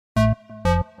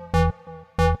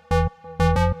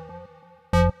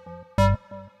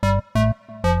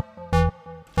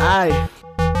Aye.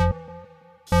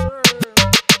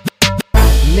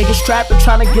 Niggas trapping,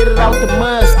 tryna get it out the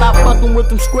mud. Stop fucking with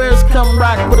them squares, come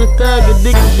rock with a thug.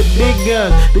 Addicted to big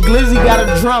guns. The glizzy got a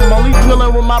drum, only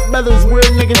drilling with my brothers.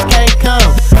 Weird niggas can't come.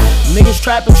 Niggas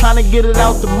trapping, tryna get it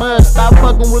out the mud. Stop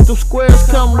fucking with them squares,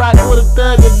 come rock with a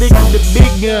thug. Addicted to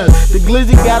big guns. The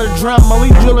glizzy got a drum,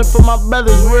 only drilling for my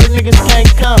brothers. Weird niggas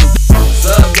can't come.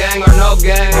 Sub gang or no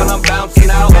gang, when I'm bouncing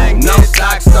out. No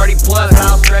stocks, 30 plus,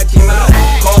 I'll stretch him out.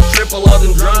 Call triple of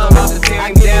them drums, I'm about to tear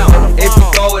him down. If you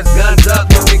throw his guns up,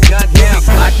 you'll get gunned down.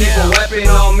 I keep a weapon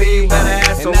on me,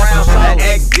 better ask around. An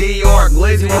XD or a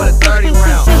glizzy with a 30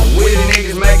 round. We the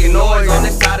niggas making noise on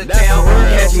this side of town.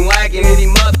 Catch him lacking, hit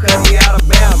him up cause he out of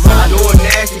bounds. I do it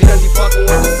nasty cause he fucking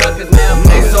with the suckers now.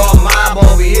 Niggas all mob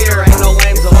over here, ain't no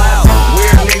lames allowed.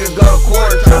 Weird niggas go to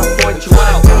court and try to point you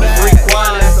out. Free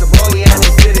quality, that's a broly, I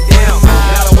just sit it down.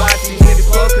 Gotta watch these niggas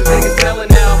close cause niggas telling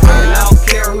now. And I don't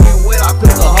care who you with, I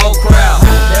cook the whole crowd.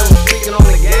 They was speaking on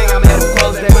the gang, I made them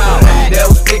close their mouth. They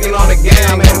was speaking on the gang,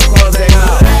 I made them close their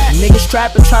mouth. Niggas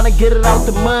trapping, tryna get it out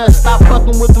the mud. Stop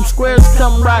fucking with them squares,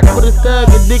 come rock with a thug.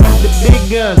 Addicted to big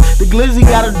guns. The glizzy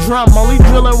got a drum, only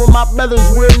drilling with my brothers.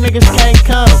 Weird niggas can't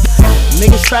come.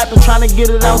 Niggas trapping, tryna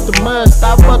get it out the mud.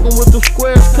 Stop fucking with them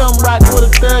squares, come rock with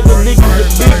a thug. Addicted to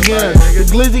big guns. The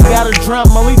glizzy got a drum,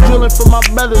 only drilling for my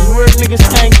brothers. Weird niggas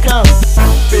can't come.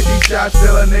 50 shots,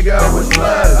 fill a nigga up with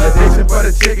slugs. Addiction for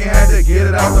the chicken, had to get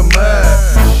it out the mud.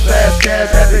 Fast cash,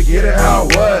 had to get it how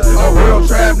it was. A real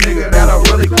trap nigga, that'll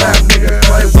really clap nigga.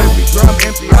 Play with me, drum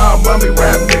empty, all mummy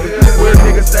rap nigga.